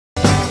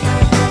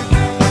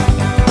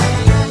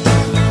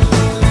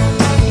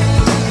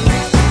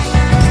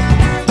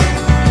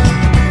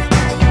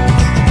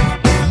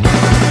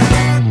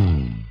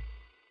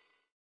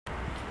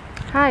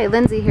Hi,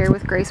 Lindsay here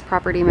with Grace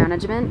Property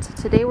Management.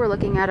 Today we're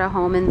looking at a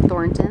home in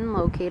Thornton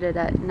located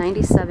at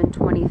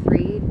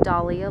 9723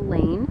 Dahlia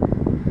Lane.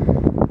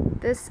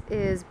 This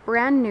is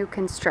brand new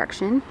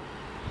construction.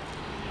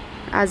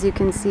 As you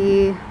can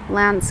see,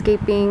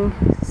 landscaping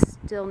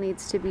still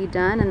needs to be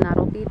done, and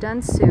that'll be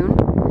done soon.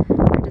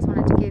 I just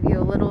wanted to give you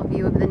a little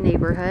view of the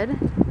neighborhood.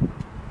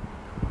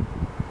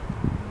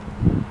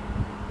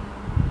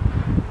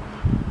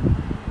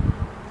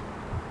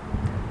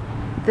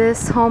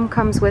 This home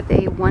comes with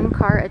a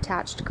one-car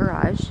attached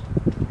garage,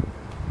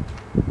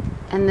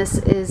 and this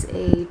is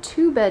a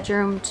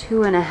 2-bedroom,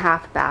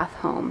 2.5-bath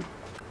home.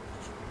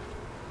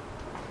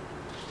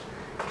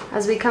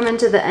 As we come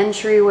into the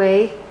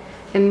entryway,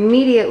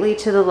 immediately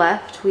to the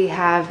left we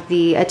have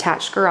the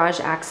attached garage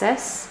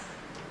access.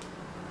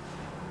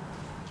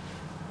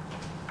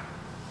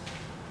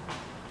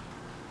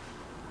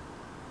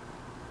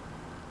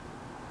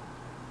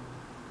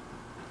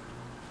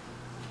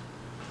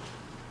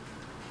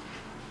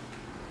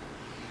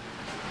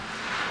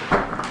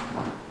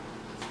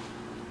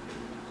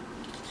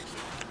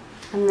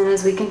 And then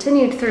as we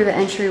continued through the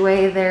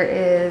entryway, there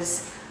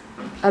is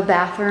a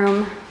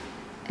bathroom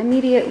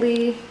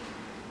immediately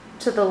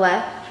to the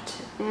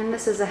left, and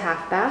this is a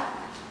half bath.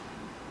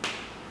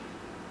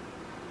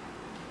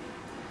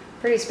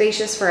 Pretty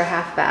spacious for a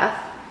half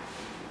bath.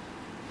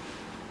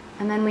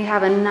 And then we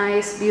have a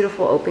nice,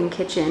 beautiful open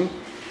kitchen.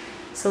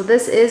 So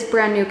this is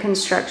brand new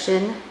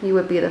construction. You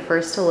would be the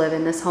first to live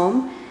in this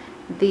home.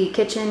 The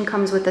kitchen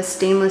comes with a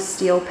stainless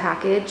steel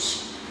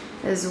package,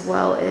 as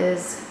well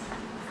as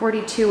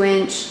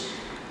 42-inch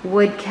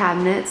wood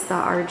cabinets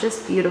that are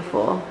just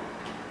beautiful.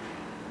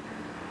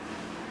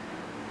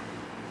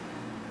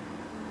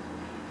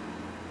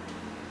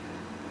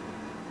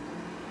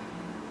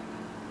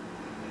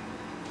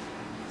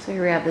 So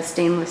here we have the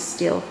stainless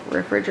steel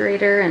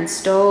refrigerator and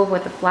stove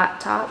with a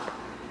flat top.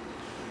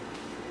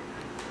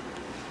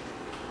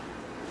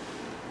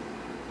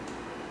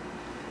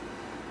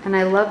 And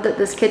I love that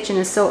this kitchen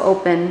is so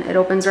open. It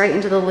opens right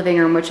into the living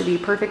room, which would be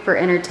perfect for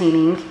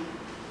entertaining.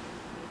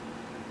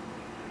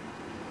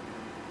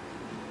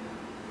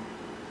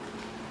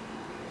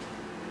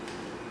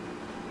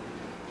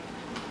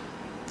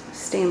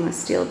 Stainless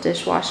steel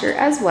dishwasher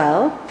as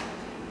well.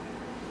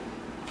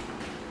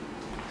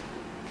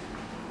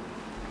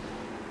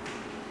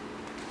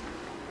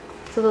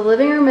 So the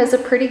living room is a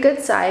pretty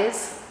good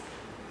size,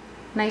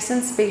 nice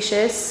and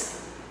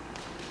spacious.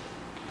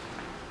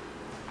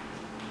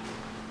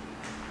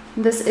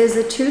 This is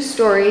a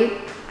 2-story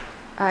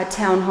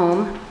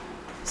townhome.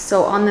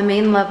 So on the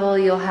main level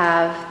you'll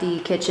have the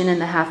kitchen and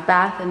the half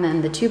bath, and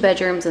then the 2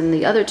 bedrooms and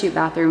the other 2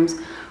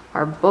 bathrooms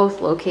are both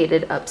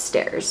located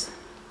upstairs.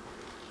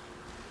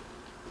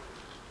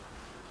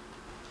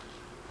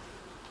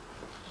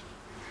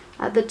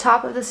 At the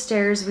top of the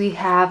stairs we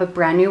have a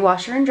brand new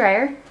washer and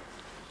dryer.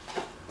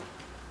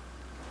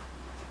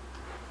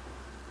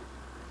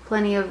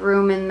 Plenty of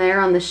room in there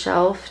on the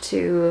shelf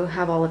to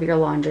have all of your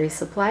laundry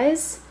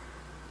supplies.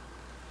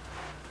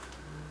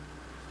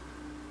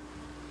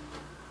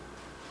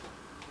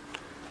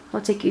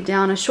 I'll take you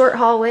down a short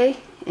hallway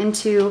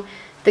into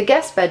the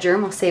guest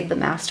bedroom. I'll save the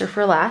master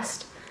for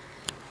last.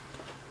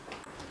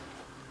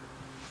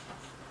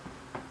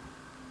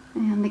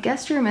 And the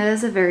guest room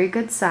is a very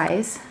good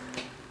size.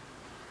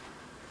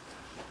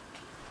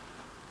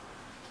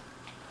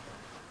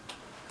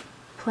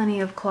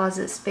 Plenty of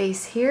closet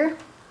space here.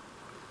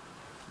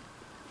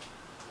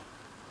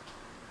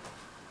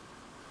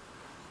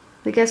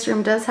 The guest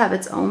room does have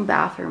its own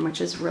bathroom,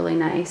 which is really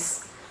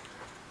nice.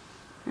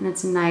 And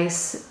it's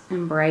nice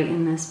and bright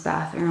in this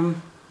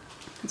bathroom.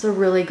 It's a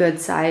really good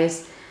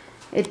size.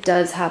 It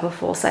does have a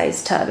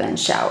full-size tub and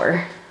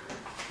shower.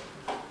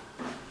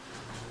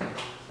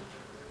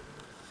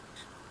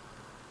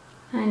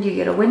 And you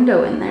get a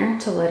window in there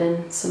to let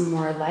in some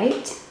more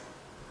light.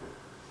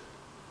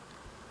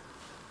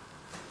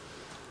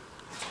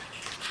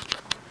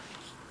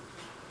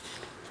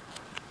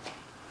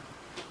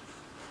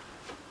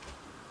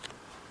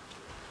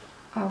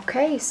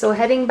 Okay, so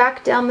heading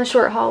back down the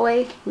short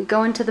hallway, we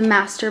go into the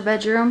master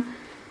bedroom.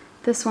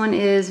 This one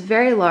is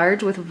very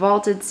large with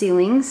vaulted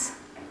ceilings.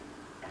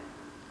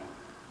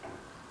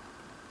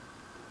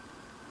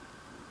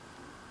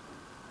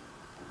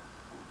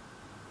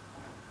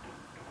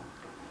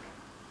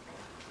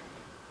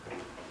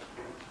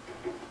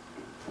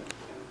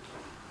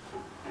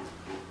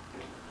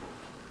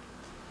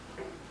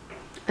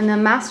 And the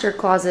master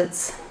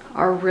closets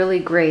are really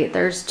great.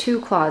 There's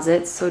 2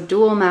 closets, so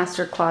dual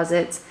master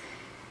closets.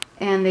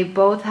 And they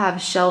both have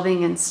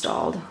shelving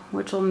installed,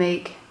 which will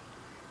make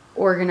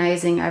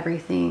organizing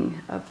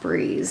everything a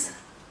breeze.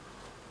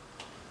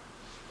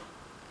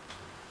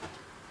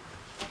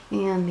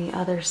 And the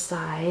other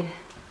side,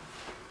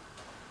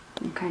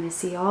 you can kind of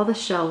see all the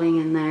shelving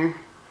in there.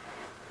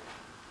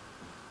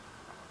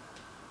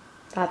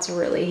 That's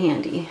really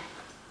handy.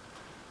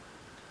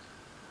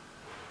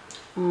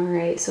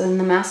 Alright, so in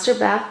the master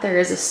bath there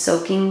is a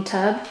soaking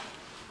tub.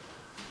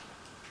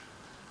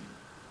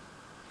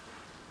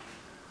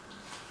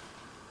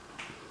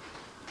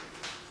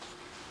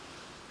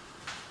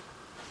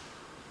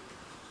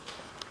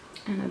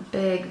 And a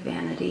big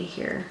vanity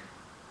here.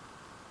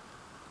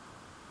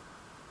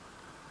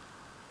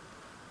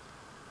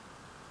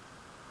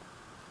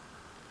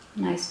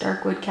 Nice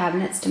dark wood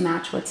cabinets to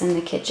match what's in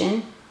the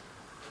kitchen.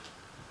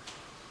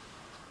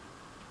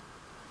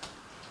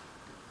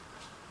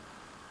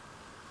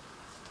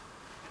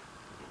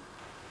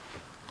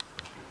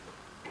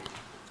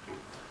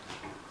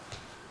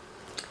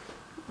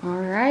 All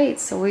right,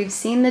 so we've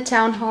seen the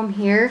townhome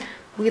here.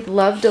 We'd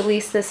love to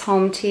lease this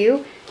home to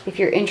you. If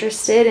you're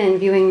interested in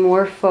viewing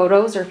more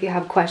photos or if you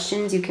have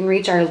questions, you can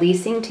reach our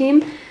leasing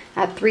team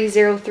at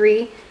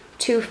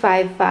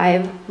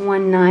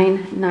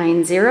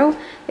 303-255-1990,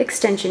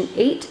 extension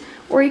 8,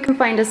 or you can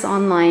find us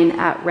online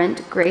at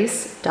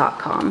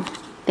rentgrace.com.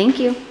 Thank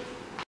you.